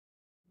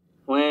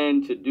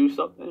plan to do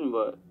something,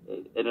 but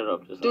it ended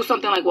up just... Do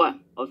something like what?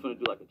 I was going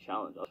to do like a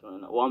challenge.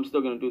 I'm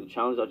still going to do the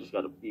challenge. I just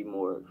got to be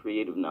more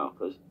creative now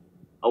because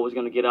I was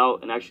going to get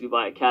out and actually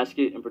buy a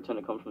casket and pretend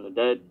to come from the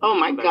dead. Oh,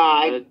 my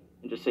God.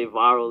 And just say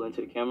viral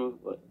into the camera.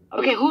 But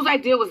okay, whose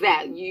idea was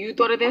that? You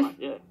thought of this?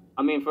 Yeah.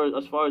 I mean,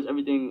 as far as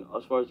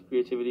the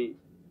creativity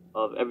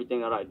of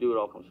everything that I do, it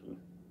all comes from me.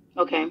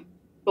 Okay.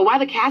 But why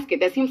the casket?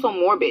 That seems so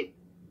morbid.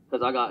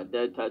 Because I got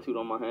dead tattooed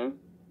on my hand.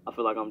 I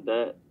feel like I'm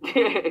dead.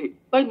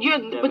 But you're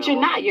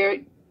not.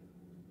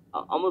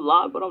 I'm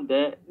alive, but I'm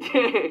dead.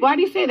 Why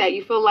do you say that?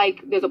 You feel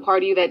like there's a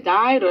part of you that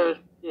died, or?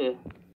 Yeah.